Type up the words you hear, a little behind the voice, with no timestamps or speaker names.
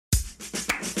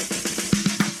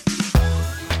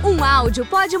Um áudio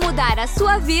pode mudar a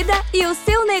sua vida e o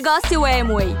seu negócio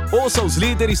Amway. Ouça os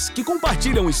líderes que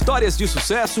compartilham histórias de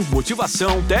sucesso,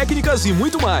 motivação, técnicas e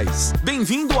muito mais.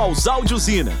 Bem-vindo aos Áudios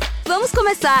Zina. Vamos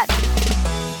começar!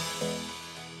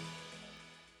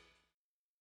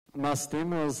 Nós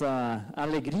temos a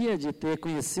alegria de ter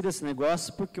conhecido esse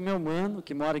negócio porque o meu mano,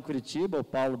 que mora em Curitiba, o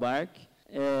Paulo Barcki,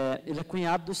 ele é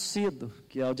cunhado do Cido,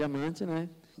 que é o diamante, né?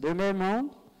 Daí meu irmão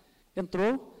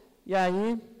entrou e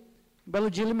aí, um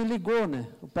belo dia ele me ligou, né?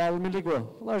 O Paulo me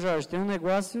ligou. Falou, Jorge, tem um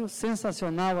negócio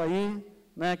sensacional aí,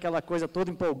 né? Aquela coisa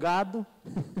toda empolgado.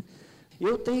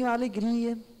 Eu tenho a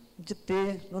alegria de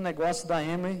ter no negócio da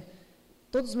Amway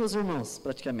todos os meus irmãos,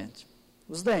 praticamente,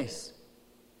 os 10.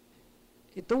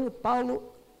 Então, o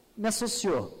Paulo me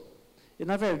associou. E,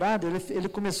 na verdade, ele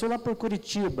começou lá por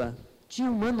Curitiba. Tinha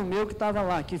um mano meu que estava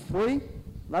lá, que foi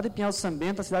lá de Pinhal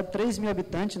Sambento, a cidade de 3 mil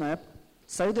habitantes na época.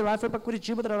 Saiu de lá e foi para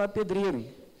Curitiba trabalhar pedreiro.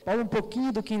 Paulo, um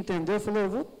pouquinho do que entendeu, falou, eu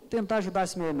vou tentar ajudar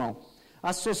esse meu irmão.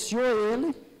 Associou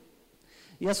ele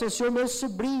e associou o meu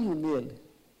sobrinho nele.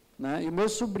 Né? E o meu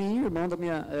sobrinho, irmão da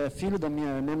filho da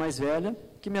minha irmã mais velha,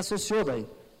 que me associou daí.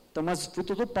 Então, mas foi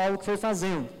tudo o Paulo que foi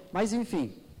fazendo. Mas,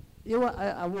 enfim...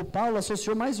 o Paulo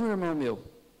associou mais um irmão meu.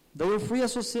 Daí eu fui e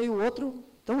associei o outro.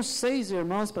 Então, 6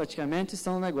 irmãos praticamente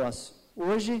estão no negócio.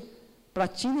 Hoje,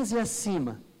 platinas e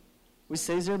acima, os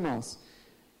 6 irmãos.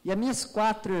 E as minhas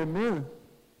 4 irmãs,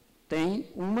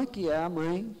 tem uma que é a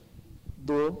mãe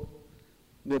do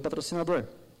meu patrocinador,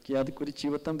 que é de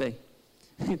Curitiba também.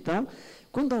 Então,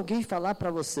 quando alguém falar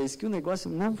para vocês que o negócio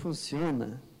não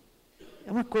funciona, é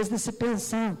uma coisa de se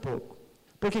pensar um pouco.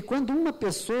 Porque quando uma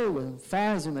pessoa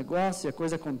faz um negócio e a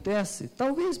coisa acontece,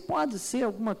 talvez pode ser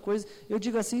alguma coisa, eu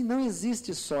digo assim, não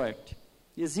existe sorte,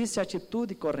 existe a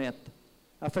atitude correta,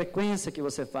 a frequência que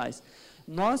você faz.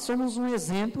 Nós somos um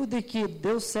exemplo de que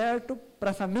deu certo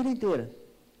para a família inteira,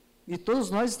 e todos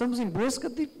nós estamos em busca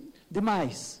de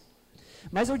mais.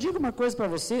 Mas eu digo uma coisa para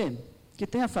você, que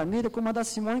tem a família como a da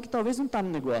Simone, que talvez não está no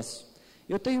negócio.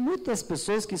 Eu tenho muitas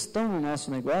pessoas que estão no nosso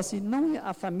negócio, e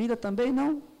a família também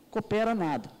não coopera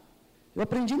nada. Eu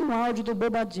aprendi num áudio do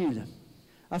Bobadilha.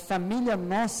 A família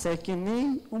nossa é que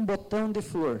nem um botão de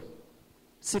flor.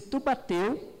 Se tu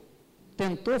bateu,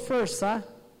 tentou forçar,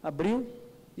 abriu,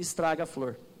 estraga a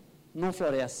flor. Não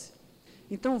floresce.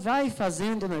 Então vai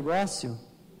fazendo o negócio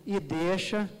e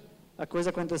deixa a coisa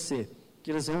acontecer,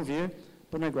 que eles vão vir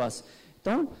para o negócio.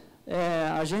 Então,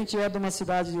 a gente é de uma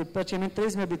cidade de praticamente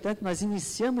 3 mil habitantes, nós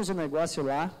iniciamos o negócio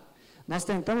lá, nós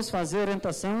tentamos fazer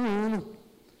orientação um ano,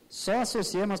 só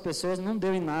associamos as pessoas, não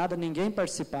deu em nada, ninguém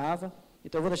participava.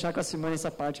 Então, eu vou deixar com a Simone essa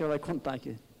parte, ela vai contar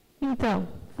aqui. Então,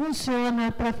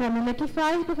 funciona para a família que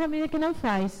faz e para a família que não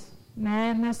faz.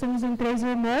 Né? Nós somos em 3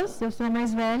 irmãs, eu sou a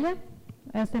mais velha,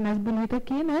 essa é mais bonita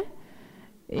aqui, né?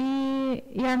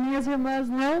 E as minhas irmãs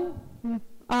não,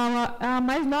 a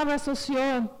mais nova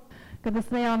associou,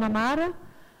 cadastrei ela na Mara,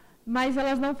 mas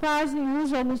elas não fazem uso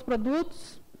de alguns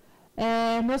produtos.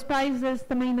 Meus pais, eles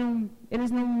também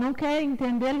não querem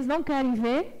entender, eles não querem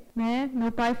ver, né?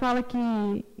 Meu pai fala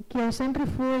que eu sempre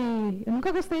fui, eu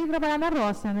nunca gostei de trabalhar na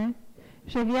roça, né?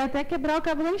 Cheguei até a quebrar o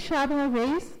cabo da enxada uma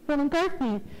vez, por um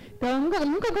perfil. Então, eu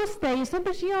nunca gostei, eu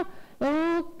sempre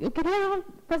eu queria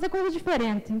fazer coisa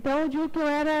diferente. Então, eu digo que eu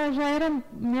já era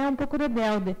né, um pouco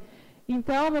rebelde.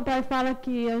 Então, meu pai fala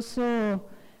que eu sou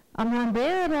a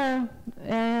mandeira.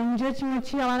 Um dia tinha uma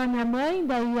tia lá na minha mãe,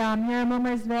 daí a minha irmã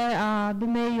mais velha, do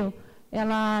meio,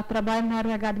 ela trabalha na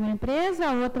RH de uma empresa,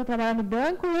 a outra trabalha no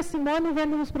banco, e a Simone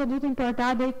vende uns produtos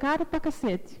importados aí caro pra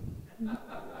cacete.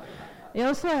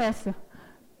 Eu sou essa.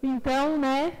 Então,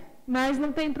 né, mas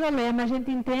não tem problema, a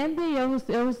gente entende, e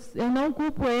eu não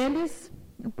culpo eles,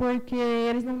 porque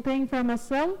eles não têm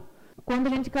informação. Quando a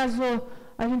gente casou,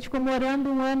 a gente ficou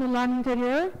morando um ano lá no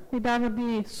interior, cuidava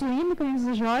de suíno, como diz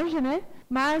o Jorge, né?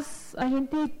 Mas a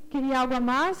gente queria algo a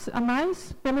mais,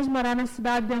 fomos morar na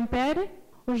cidade de Ampere.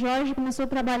 O Jorge começou a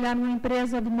trabalhar numa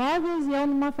empresa de móveis e eu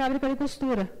numa fábrica de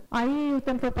costura. Aí o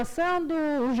tempo foi passando,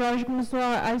 o Jorge começou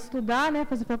a estudar, né,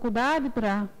 fazer faculdade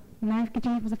que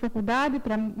tinha que fazer faculdade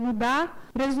para mudar.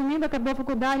 Resumindo, acabou a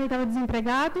faculdade, ele estava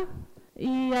desempregado.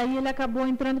 E aí ele acabou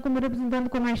entrando como representante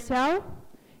comercial.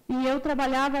 E eu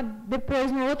trabalhava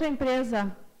depois numa outra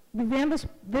empresa de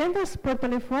vendas por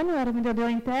telefone, eu era vendedora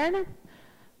interna.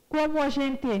 Como a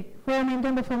gente foi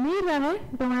aumentando a família, né?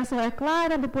 Então essa é a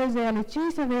Clara, depois veio a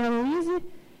Letícia, veio a Luísa.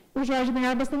 O Jorge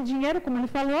ganhava bastante dinheiro, como ele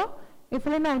falou. Eu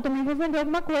falei, não, também vou vender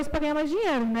alguma coisa para ganhar mais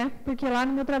dinheiro, né? Porque lá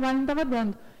no meu trabalho não estava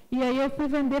dando. E aí eu fui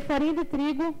vender farinha de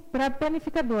trigo para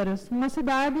panificadoras, numa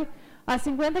cidade a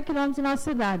 50 quilômetros da nossa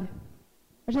cidade.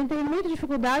 A gente tem muita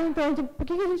dificuldade, então por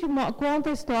que a gente conta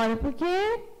a história? Porque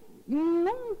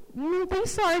não tem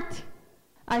sorte.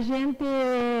 A gente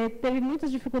teve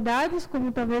muitas dificuldades,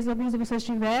 como talvez alguns de vocês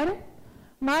tiveram,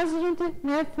 mas a gente,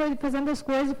 né, foi fazendo as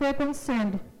coisas e foi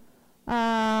acontecendo.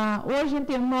 Hoje a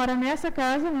gente mora nessa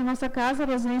casa, na nossa casa, a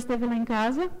Rosinha esteve lá em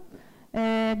casa.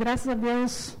 Graças a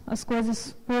Deus as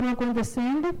coisas foram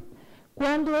acontecendo.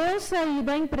 Quando eu saí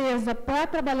da empresa para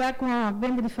trabalhar com a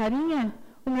venda de farinha,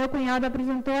 o meu cunhado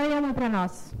apresentou a Emma para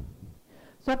nós.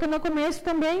 Só que no começo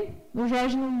também, o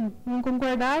Jorge não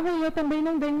concordava e eu também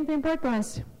não dei muita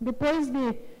importância. Depois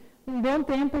de um bom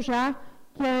tempo já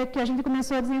que a gente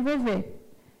começou a desenvolver.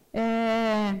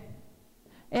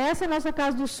 Essa é a nossa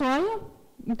casa do sonho.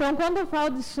 Então, quando eu falo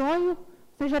de sonho,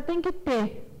 você já tem que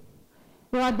ter.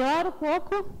 Eu adoro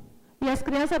coco e as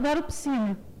crianças adoram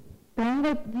piscina. Então,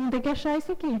 vão ter que achar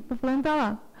isso aqui, para plantar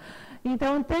lá.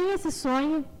 Então, tem esse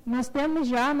sonho. Nós temos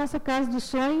já a nossa casa do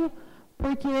sonho,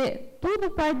 porque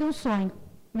tudo parte de um sonho,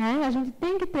 né? A gente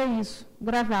tem que ter isso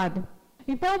gravado.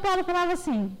 Então, o Paulo falava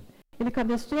assim, ele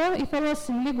cabeçou e falou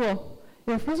assim, ligou,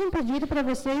 eu fiz um pedido para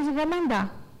vocês e vou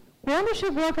mandar. Quando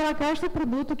chegou aquela caixa de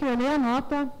produto que eu olhei a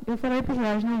nota, eu falei para o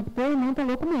Jorge, não, teu irmão está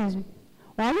louco mesmo.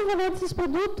 Olha o valor desses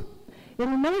produtos.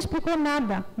 Ele não explicou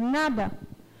nada.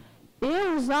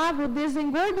 Eu usava o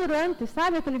desengordurante,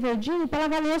 sabe aquele verdinho, para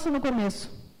lavar louça no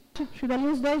começo. Chegou ali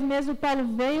uns 2 meses, o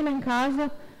Paulo veio lá em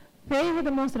casa, fez a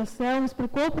demonstração,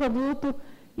 explicou o produto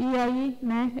e aí,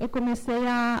 né, eu comecei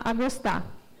a gostar.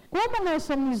 Como nós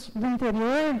somos do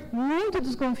interior, muito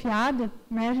desconfiados,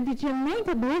 né, a gente tinha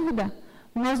muita dúvida,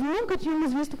 nós nunca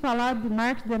tínhamos visto falar de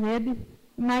marketing de rede,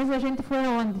 mas a gente foi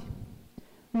aonde?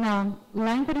 Não,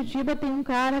 lá em Curitiba tem um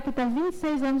cara que está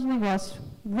 26 anos no negócio.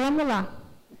 Vamos lá.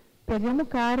 Pegamos o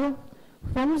cara,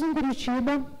 fomos em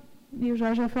Curitiba e o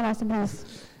Jorge vai falar sobre isso.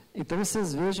 Então,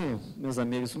 vocês vejam, meus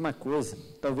amigos, uma coisa,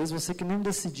 talvez você que não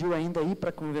decidiu ainda ir para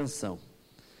a convenção.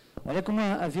 Olha como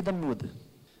a vida muda.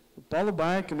 O Paulo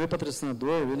Barcki, o meu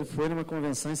patrocinador, ele foi numa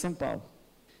convenção em São Paulo.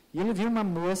 E ele viu uma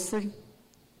moça,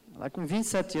 lá com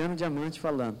 27 anos, diamante,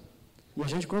 falando. E a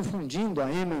gente confundindo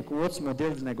a Emma com outros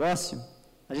modelos de negócio,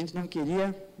 a gente não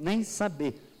queria nem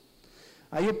saber.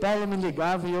 Aí o Paulo me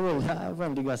ligava e eu olhava a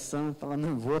ligação e falava,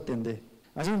 não vou atender.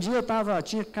 Mas um dia eu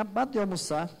tinha acabado de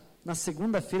almoçar, na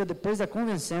segunda-feira, depois da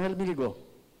convenção, ele me ligou.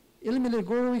 Ele me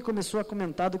ligou e começou a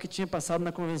comentar do que tinha passado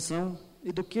na convenção,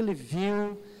 e do que ele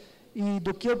viu, e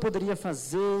do que eu poderia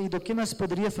fazer, e do que nós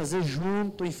poderíamos fazer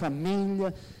junto, em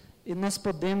família, e nós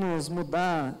podemos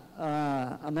mudar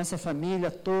a nossa família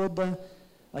toda,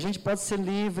 a gente pode ser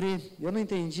livre. Eu não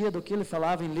entendia do que ele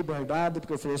falava em liberdade,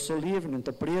 porque eu falei, eu sou livre, não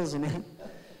estou preso, né?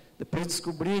 Depois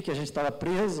descobri que a gente estava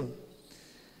preso.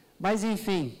 Mas,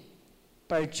 enfim,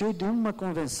 partiu de uma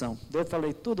convenção. Eu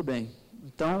falei, tudo bem,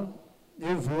 então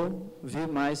eu vou ver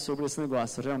mais sobre esse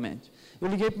negócio, realmente. Eu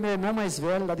liguei para o meu irmão mais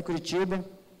velho, lá de Curitiba,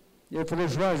 e eu falei,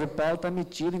 Jorge, o Paulo está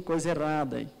metido em coisa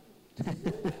errada aí.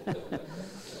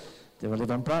 Então, eu falei,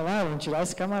 vamos para lá, vamos tirar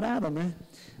esse camarada, né?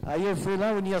 Aí eu fui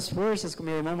lá, uni as forças com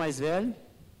meu irmão mais velho,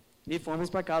 e fomos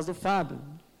para a casa do Fábio.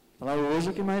 Falar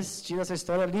hoje que mais tira essa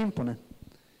história limpo, né?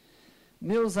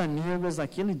 Meus amigos,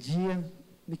 aquele dia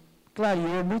me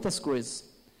clareou muitas coisas.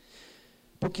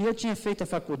 Porque eu tinha feito a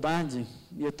faculdade,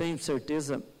 e eu tenho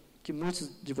certeza que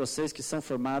muitos de vocês que são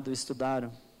formados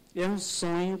estudaram. É um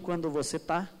sonho quando você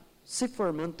está se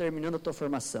formando, terminando a tua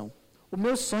formação. O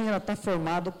meu sonho era estar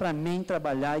formado para mim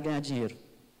trabalhar e ganhar dinheiro.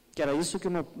 Que era isso que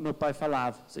o meu pai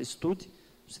falava. Você estude,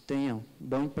 você tenha um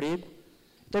bom emprego.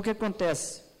 Então, o que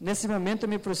acontece? Nesse momento, eu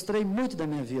me frustrei muito da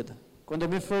minha vida. Quando eu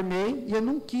me formei, e eu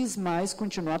não quis mais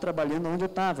continuar trabalhando onde eu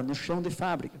estava, no chão de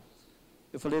fábrica.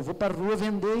 Eu falei, eu vou para a rua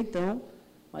vender, então,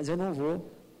 mas eu não vou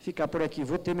ficar por aqui,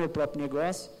 vou ter meu próprio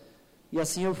negócio. E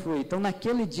assim eu fui. Então,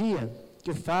 naquele dia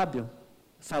que o Fábio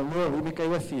falou, e me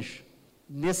caiu a ficha.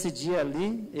 Nesse dia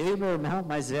ali, eu e meu irmão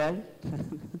mais velho,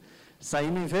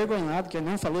 saímos envergonhados, que eu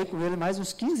não falei com ele mais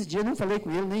uns 15 dias, não falei com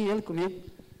ele, nem ele comigo,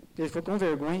 porque ele ficou com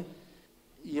vergonha.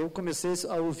 E eu comecei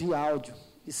a ouvir áudio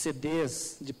e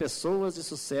CDs de pessoas de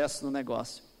sucesso no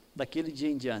negócio, daquele dia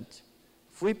em diante.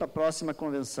 Fui para a próxima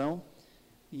convenção,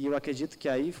 e eu acredito que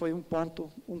aí foi um ponto,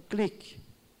 um clique,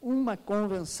 uma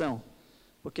convenção,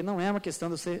 porque não é uma questão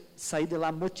de você sair de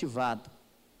lá motivado.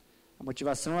 A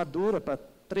motivação ela dura para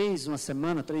 3 dias,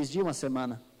 uma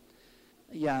semana.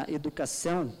 E a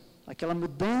educação, aquela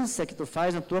mudança que tu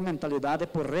faz na tua mentalidade é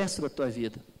para o resto da tua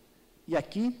vida. E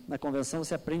aqui, na convenção,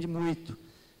 você aprende muito.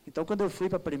 Então, quando eu fui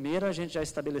para a primeira, a gente já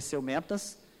estabeleceu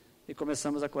metas e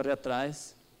começamos a correr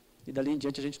atrás. E dali em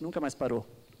diante, a gente nunca mais parou.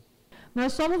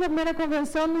 Nós fomos à primeira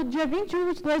convenção no dia 21 e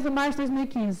 22 de março de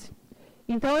 2015.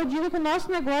 Então, eu digo que o nosso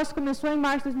negócio começou em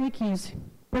março de 2015.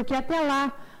 Porque até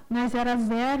lá, nós era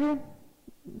zero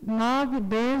 9,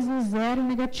 12, 0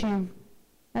 negativo.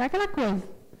 Era aquela coisa.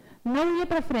 Não ia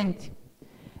para frente.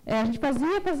 A gente fazia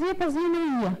e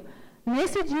não ia.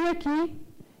 Nesse dia aqui,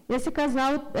 esse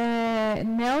casal,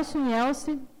 Nelson e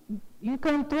Elsie,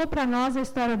 encantou para nós a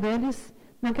história deles.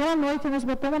 Naquela noite, nós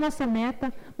botamos a nossa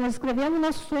meta, nós escrevemos o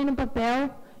nosso sonho no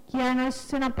papel, que era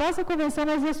se na próxima convenção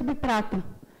nós ia subir prata.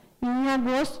 E em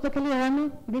agosto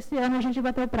desse ano, a gente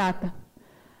bateu prata.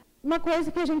 Uma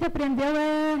coisa que a gente aprendeu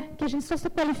é que a gente só se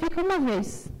qualifica uma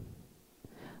vez.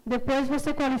 Depois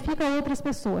você qualifica outras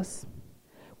pessoas.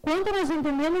 Quando nós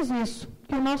entendemos isso,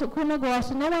 que o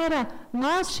negócio não era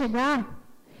nós chegar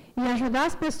e ajudar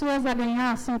as pessoas a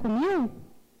ganhar 5.000,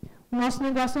 o nosso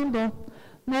negócio andou.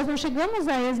 Nós não chegamos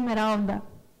à Esmeralda.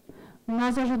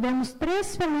 Nós ajudamos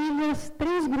 3 famílias,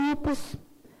 3 grupos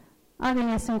a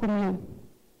ganhar 5.000.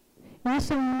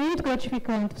 Isso é muito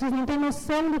gratificante. Vocês não têm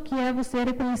noção do que é você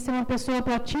reconhecer uma pessoa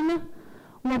platina,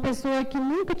 uma pessoa que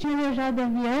nunca tinha viajado de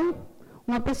avião,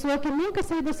 uma pessoa que nunca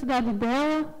saiu da cidade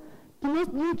dela, que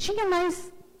não tinha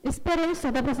mais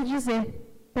esperança, dá para se dizer.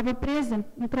 Estava presa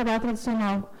no trabalho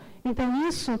tradicional. Então,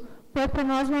 isso foi para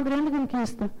nós uma grande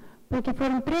conquista. Porque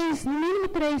foram 3, no mínimo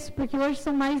 3, porque hoje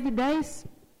são mais de 10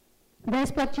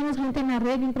 platinas que a gente tem na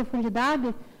rede em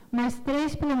profundidade, mas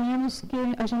 3 pelo menos que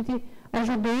a gente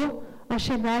ajudou a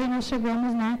chegar e nós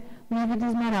chegamos no nível de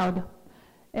esmeralda.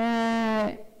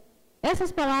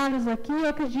 Essas palavras aqui eu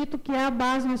acredito que é a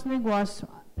base do nosso negócio.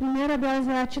 A primeira delas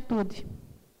é a atitude.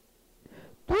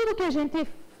 Tudo que a gente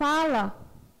fala,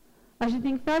 a gente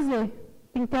tem que fazer,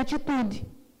 tem que ter atitude.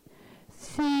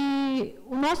 Se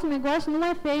o nosso negócio não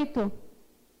é feito,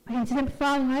 a gente sempre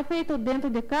fala, não é feito dentro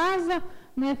de casa,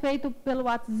 não é feito pelo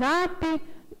WhatsApp,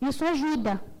 isso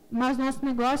ajuda, mas nosso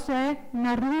negócio é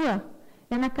na rua,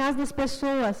 é na casa das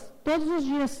pessoas, todos os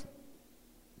dias.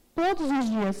 Todos os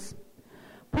dias.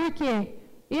 Por quê?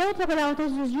 Eu trabalhava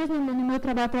todos os dias no meu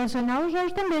trabalho tradicional e o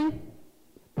Jorge também.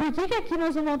 Por que aqui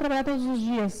nós não vamos trabalhar todos os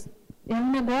dias? É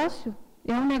um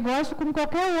negócio como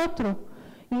qualquer outro.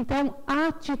 Então, a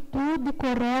atitude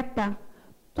correta,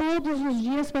 todos os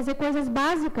dias fazer coisas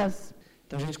básicas.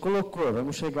 Então a gente colocou,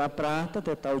 vamos chegar a prata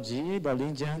até tal dia, e dali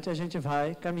em diante a gente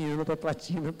vai caminhando para a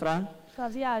platina para a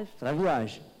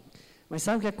viagem. Mas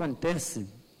sabe o que acontece?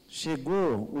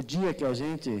 Chegou o dia que a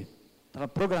gente estava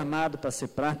programado para ser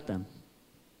prata.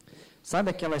 Sabe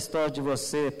aquela história de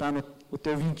você estar no o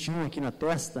teu 21 aqui na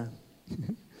testa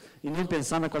e não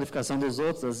pensar na qualificação dos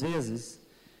outros às vezes?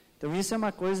 Então isso é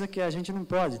uma coisa que a gente não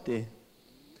pode ter.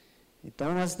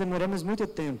 Então nós demoramos muito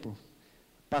tempo.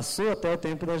 Passou até o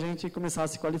tempo da gente começar a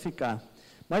se qualificar.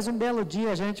 Mas um belo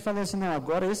dia a gente falou assim, não,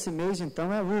 agora esse mês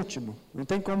então é o último. Não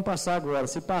tem como passar agora.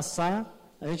 Se passar,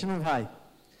 a gente não vai.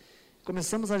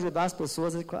 Começamos a ajudar as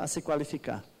pessoas a se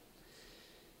qualificar.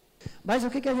 Mas o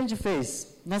que a gente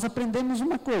fez? Nós aprendemos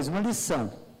uma coisa, uma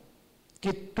lição.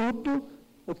 Que tudo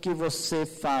o que você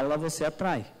fala, você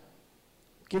atrai.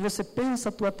 O que você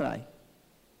pensa, tu atrai.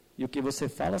 E o que você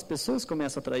fala, as pessoas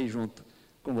começam a atrair junto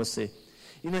com você.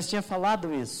 E nós tínhamos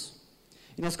falado isso.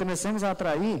 E nós começamos a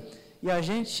atrair, e a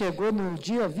gente chegou no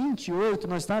dia 28,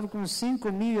 nós estávamos com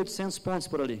 5.800 pontos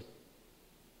por ali.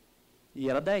 E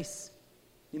era 10.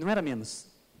 E não era menos.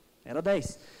 Era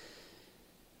 10.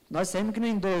 Nós saímos que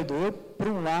nem doido, eu para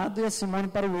um lado e a Simone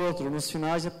para o outro, nos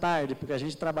finais de tarde, porque a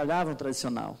gente trabalhava no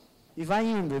tradicional. E vai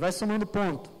indo, e vai somando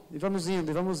ponto. E vamos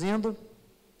indo.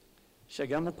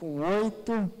 Chegamos com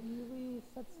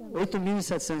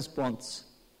 8.700 pontos,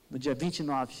 no dia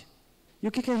 29. E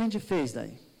o que a gente fez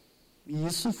daí? E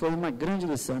isso foi uma grande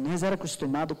lição. Nós era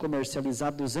acostumado a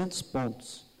comercializar 200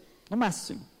 pontos, no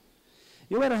máximo.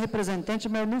 Eu era representante,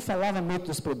 mas eu não falava muito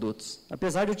dos produtos.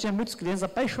 Apesar de eu tinha muitos clientes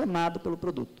apaixonados pelo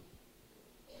produto.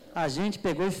 A gente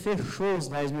pegou e fechou os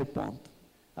 10.000 pontos.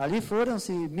 Ali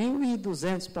foram-se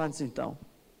 1.200 pontos, então.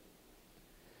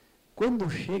 Quando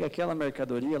chega aquela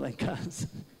mercadoria lá em casa,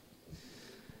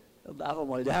 eu dava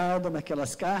uma olhada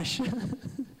naquelas caixas,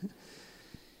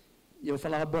 e eu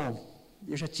falava, bom,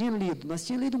 eu já tinha lido, nós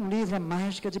tínhamos lido um livro, A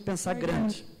Mágica de Pensar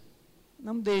Grande.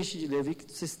 Não deixe de ler, eu vi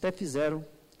que vocês até fizeram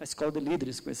a escola de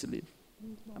líderes com esse livro.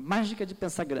 A Mágica de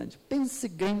Pensar Grande. Pense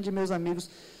grande, meus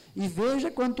amigos, e veja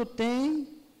quanto tem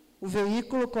o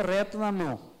veículo correto na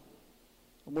mão.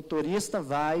 O motorista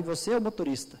vai, você é o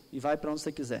motorista, e vai para onde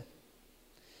você quiser.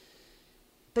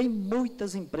 Tem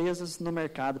muitas empresas no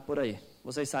mercado por aí,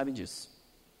 vocês sabem disso.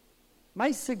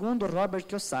 Mas segundo Robert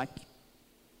Kiyosaki,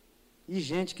 e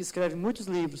gente que escreve muitos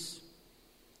livros,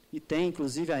 e tem,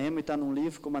 inclusive a Emma está num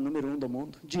livro como a número 1 do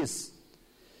mundo, diz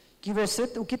que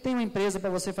o que tem uma empresa para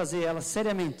você fazer ela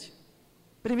seriamente?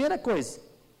 Primeira coisa,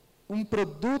 um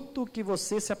produto que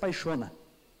você se apaixona.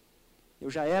 Eu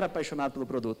já era apaixonado pelo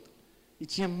produto. E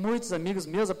tinha muitos amigos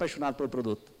meus apaixonados pelo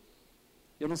produto.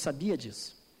 Eu não sabia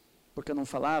disso, porque eu não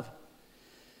falava.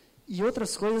 E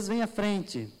outras coisas vêm à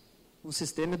frente. Um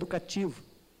sistema educativo.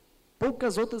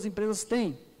 Poucas outras empresas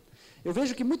têm. Eu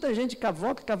vejo que muita gente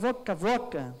cavoca,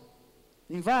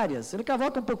 em várias. Ele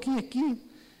cavoca um pouquinho aqui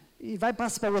e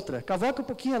passa para outra. Cavoca um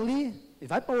pouquinho ali e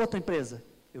vai para outra empresa.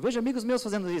 Eu vejo amigos meus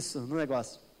fazendo isso no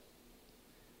negócio.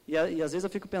 E às vezes eu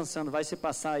fico pensando, vai se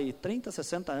passar aí 30,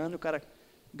 60 anos, o cara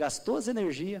gastou as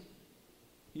energias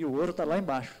e o ouro está lá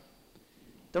embaixo.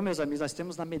 Então, meus amigos, nós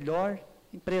temos a melhor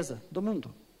empresa do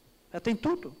mundo. Ela tem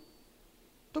tudo.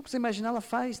 Tudo que você imaginar, ela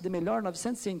faz de melhor,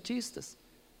 900 cientistas.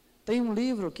 Tem um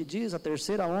livro que diz, a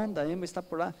terceira onda, a EMA está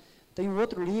por lá. Tem um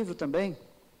outro livro também,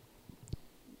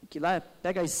 que lá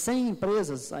pega as 100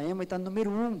 empresas, a EMA está no número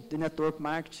 1 de network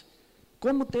marketing.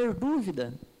 Como ter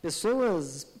dúvida?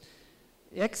 Pessoas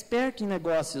expert em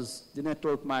negócios de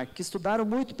network marketing, que estudaram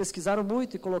muito, pesquisaram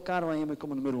muito e colocaram a EMA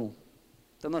como número 1.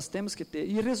 Então, nós temos que ter.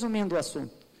 E resumindo o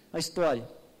assunto, a história.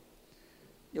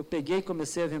 Eu peguei e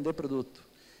comecei a vender produto.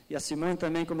 E a Simone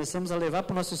também começamos a levar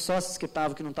para os nossos sócios que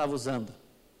não estavam usando.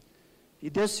 E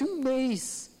deu-se um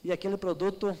mês, e aquele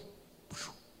produto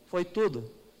foi tudo.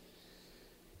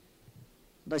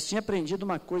 Nós tínhamos aprendido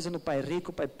uma coisa no Pai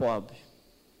Rico, Pai Pobre.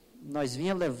 Nós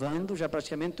vinha levando já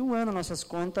praticamente um ano nossas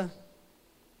contas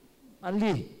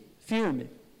ali,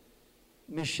 firme,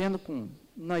 mexendo com...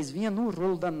 Nós vinha num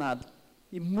rolo danado.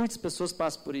 E muitas pessoas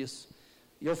passam por isso.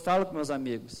 E eu falo com meus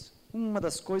amigos, uma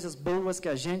das coisas boas que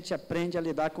a gente aprende a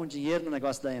lidar com o dinheiro no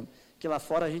negócio da EMA, que lá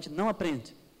fora a gente não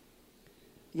aprende.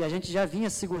 E a gente já vinha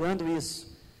segurando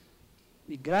isso.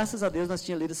 E graças a Deus nós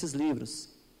tínhamos lido esses livros.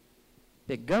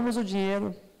 Pegamos o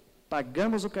dinheiro,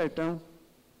 pagamos o cartão,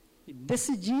 e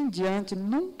decidi em diante,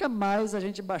 nunca mais a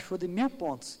gente baixou de 1000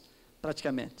 pontos,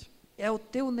 praticamente. É o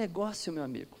teu negócio, meu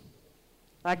amigo.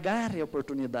 Agarre a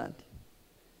oportunidade.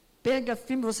 Pega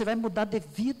firme, você vai mudar de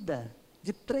vida.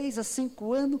 De 3 a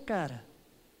 5 anos, cara.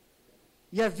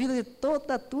 E a vida de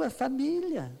toda a tua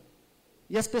família.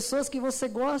 E as pessoas que você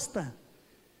gosta.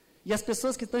 E as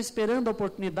pessoas que estão esperando a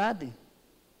oportunidade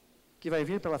que vai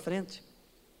vir pela frente.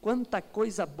 Quanta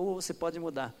coisa boa você pode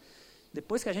mudar.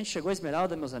 Depois que a gente chegou a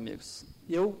Esmeralda, meus amigos,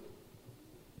 eu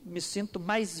me sinto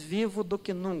mais vivo do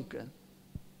que nunca.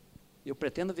 Eu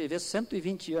pretendo viver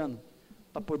 120 anos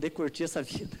para poder curtir essa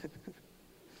vida.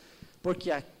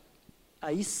 Porque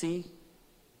aí sim,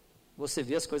 você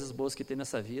vê as coisas boas que tem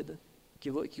nessa vida,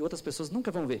 que outras pessoas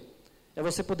nunca vão ver. É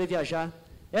você poder viajar.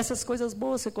 Essas coisas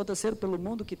boas que aconteceram pelo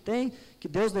mundo que tem, que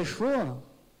Deus deixou,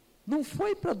 não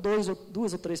foi para 2 ou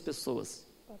 3 pessoas.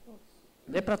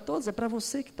 É para todos, é para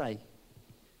você que está aí.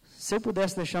 Se eu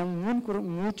pudesse deixar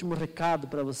um último recado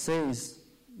para vocês,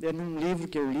 é num livro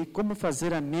que eu li, Como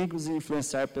Fazer Amigos e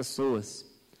Influenciar Pessoas.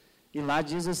 E lá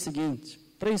diz o seguinte,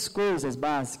 3 coisas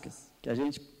básicas que a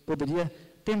gente poderia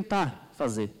tentar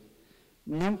fazer.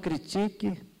 Não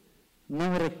critique,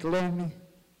 não reclame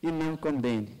e não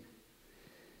condene.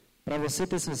 Para você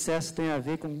ter sucesso tem a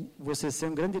ver com você ser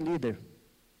um grande líder.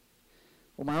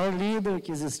 O maior líder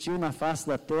que existiu na face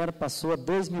da Terra passou há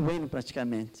 2000 anos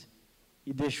praticamente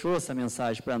e deixou essa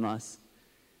mensagem para nós.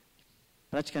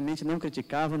 Praticamente não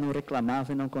criticava, não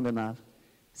reclamava e não condenava.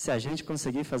 Se a gente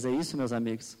conseguir fazer isso, meus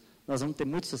amigos, nós vamos ter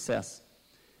muito sucesso.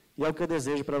 E é o que eu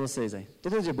desejo para vocês aí.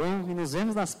 Tudo de bom e nos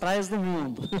vemos nas praias do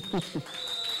mundo.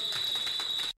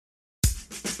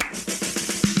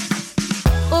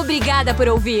 Obrigada por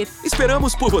ouvir.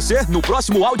 Esperamos por você no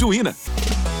próximo Áudio Ina.